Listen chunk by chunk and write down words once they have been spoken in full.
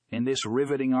In this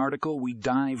riveting article, we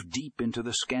dive deep into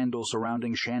the scandal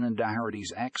surrounding Shannen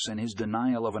Doherty's ex and his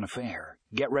denial of an affair.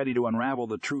 Get ready to unravel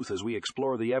the truth as we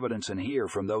explore the evidence and hear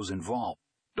from those involved.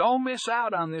 Don't miss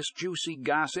out on this juicy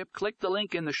gossip. Click the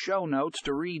link in the show notes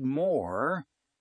to read more.